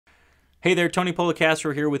Hey there, Tony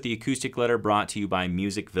Policastro here with the Acoustic Letter brought to you by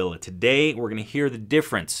Music Villa. Today we're going to hear the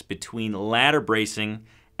difference between ladder bracing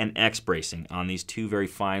and X bracing on these two very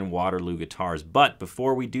fine Waterloo guitars. But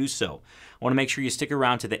before we do so, I want to make sure you stick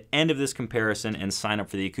around to the end of this comparison and sign up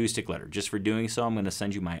for the Acoustic Letter. Just for doing so, I'm going to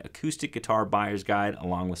send you my acoustic guitar buyer's guide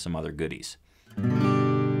along with some other goodies.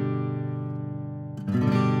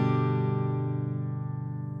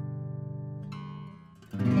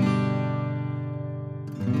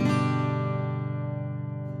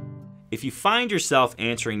 If you find yourself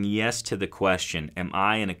answering yes to the question, am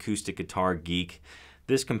I an acoustic guitar geek?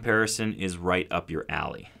 This comparison is right up your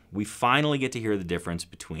alley. We finally get to hear the difference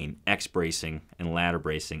between X bracing and ladder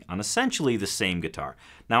bracing on essentially the same guitar.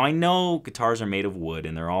 Now I know guitars are made of wood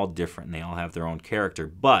and they're all different and they all have their own character,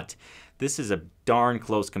 but this is a darn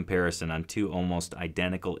close comparison on two almost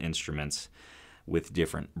identical instruments with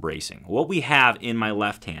different bracing. What we have in my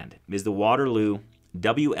left hand is the Waterloo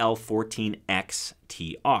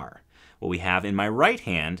WL14X-TR. What we have in my right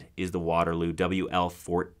hand is the Waterloo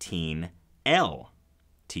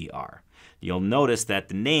WL14L-TR. You'll notice that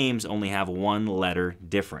the names only have one letter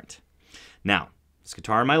different. Now, this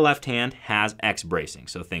guitar in my left hand has X bracing,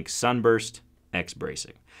 so think sunburst, X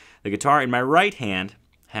bracing. The guitar in my right hand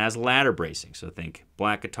has ladder bracing, so think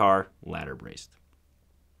black guitar, ladder braced.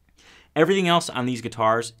 Everything else on these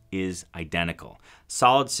guitars is identical.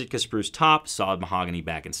 Solid Sitka spruce top, solid mahogany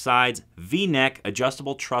back and sides, V-neck,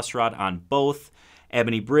 adjustable truss rod on both,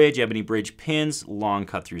 ebony bridge pins, long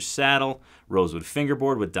cut through saddle, rosewood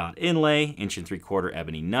fingerboard with dot inlay, 1 3/4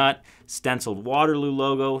 ebony nut, stenciled Waterloo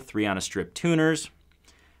logo, 3-on-a strip tuners.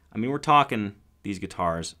 I mean, we're talking these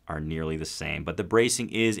guitars are nearly the same, but the bracing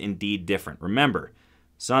is indeed different. Remember,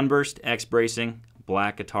 sunburst, X bracing,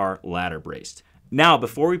 black guitar, ladder braced. Now,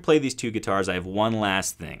 before we play these two guitars, I have one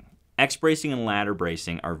last thing. X bracing and ladder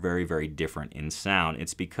bracing are very, very different in sound.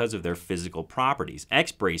 It's because of their physical properties.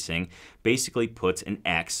 X bracing basically puts an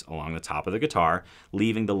X along the top of the guitar,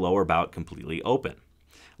 leaving the lower bout completely open.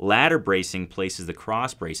 Ladder bracing places the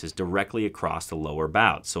cross braces directly across the lower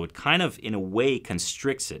bout, so it kind of, in a way,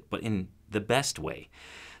 constricts it, but in the best way.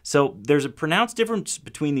 So there's a pronounced difference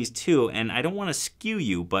between these two, and I don't want to skew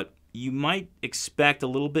you, but you might expect a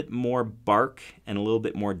little bit more bark and a little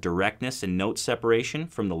bit more directness and note separation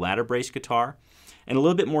from the ladder brace guitar, and a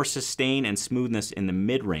little bit more sustain and smoothness in the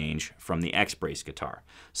mid-range from the X brace guitar.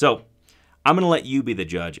 So I'm going to let you be the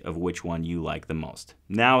judge of which one you like the most.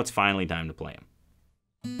 Now it's finally time to play them.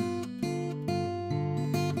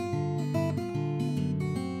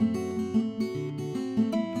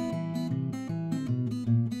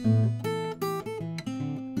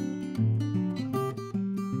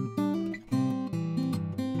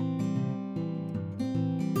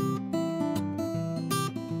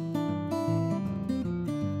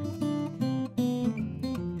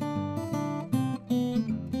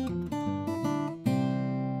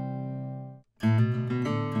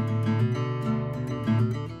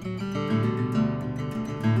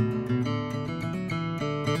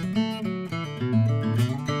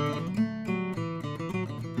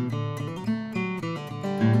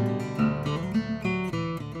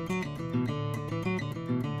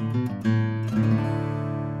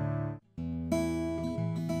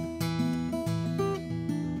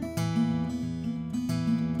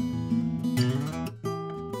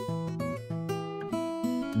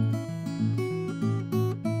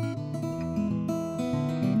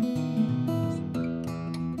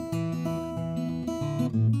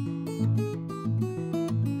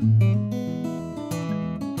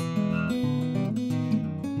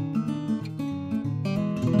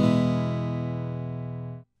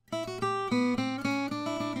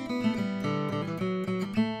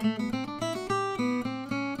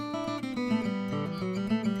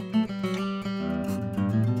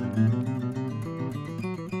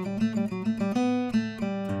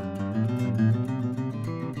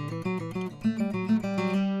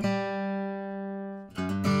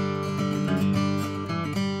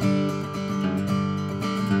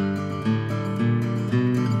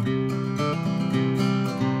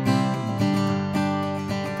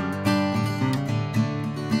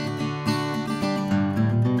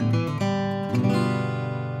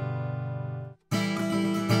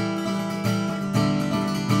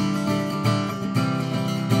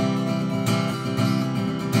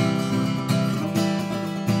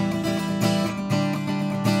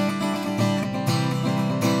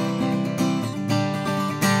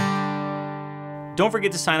 Don't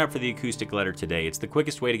forget to sign up for the Acoustic Letter today. It's the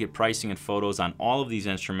quickest way to get pricing and photos on all of these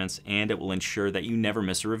instruments, and it will ensure that you never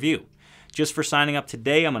miss a review. Just for signing up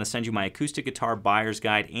today, I'm going to send you my acoustic guitar buyer's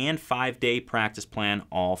guide and 5-day practice plan,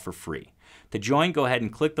 all for free. To join, go ahead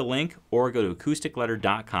and click the link or go to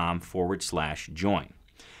acousticletter.com/join.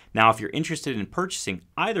 Now, if you're interested in purchasing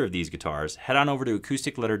either of these guitars, head on over to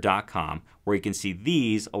acousticletter.com where you can see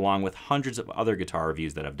these along with hundreds of other guitar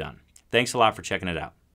reviews that I've done. Thanks a lot for checking it out.